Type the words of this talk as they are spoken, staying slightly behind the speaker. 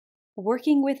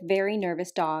Working with very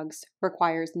nervous dogs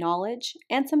requires knowledge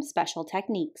and some special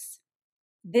techniques.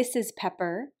 This is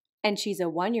Pepper, and she's a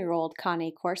 1-year-old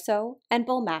Cane Corso and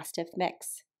Bull Mastiff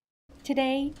mix.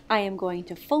 Today, I am going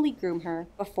to fully groom her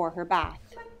before her bath.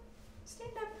 Come on,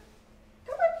 stand up.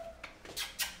 Come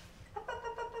on. Up, up,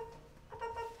 up, up, up, up,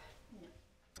 up, up. No.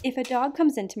 If a dog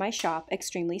comes into my shop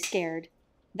extremely scared,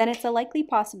 then it's a likely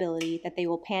possibility that they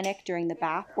will panic during the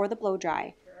bath or the blow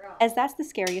dry, as that's the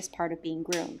scariest part of being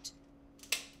groomed.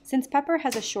 Since Pepper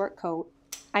has a short coat,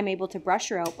 I'm able to brush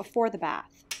her out before the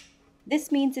bath. This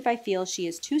means if I feel she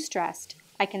is too stressed,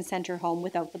 I can send her home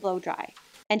without the blow dry,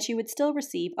 and she would still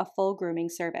receive a full grooming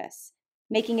service,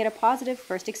 making it a positive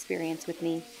first experience with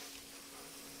me.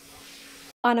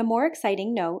 On a more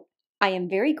exciting note, I am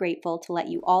very grateful to let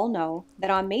you all know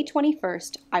that on May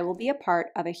 21st, I will be a part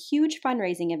of a huge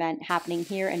fundraising event happening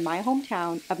here in my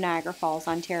hometown of Niagara Falls,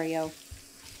 Ontario.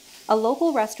 A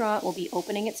local restaurant will be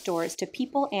opening its doors to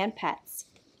people and pets,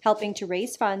 helping to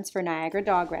raise funds for Niagara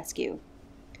Dog Rescue.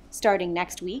 Starting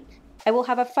next week, I will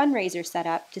have a fundraiser set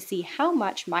up to see how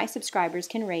much my subscribers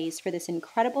can raise for this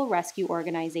incredible rescue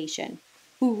organization,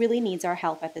 who really needs our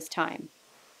help at this time.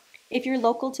 If you're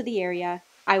local to the area,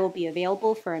 I will be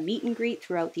available for a meet and greet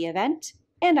throughout the event,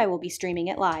 and I will be streaming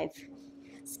it live.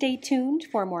 Stay tuned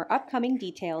for more upcoming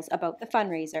details about the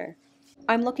fundraiser.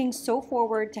 I'm looking so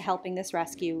forward to helping this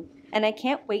rescue, and I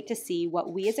can't wait to see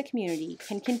what we as a community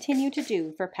can continue to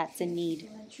do for pets in need. You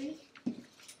want a treat?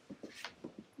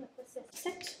 Look, what's this?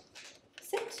 Sit.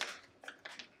 Sit.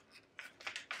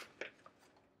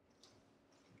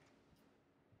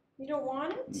 You don't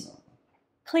want it?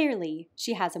 Clearly,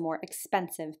 she has a more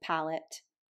expensive palate.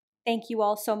 Thank you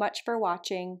all so much for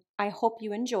watching. I hope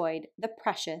you enjoyed the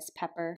precious Pepper.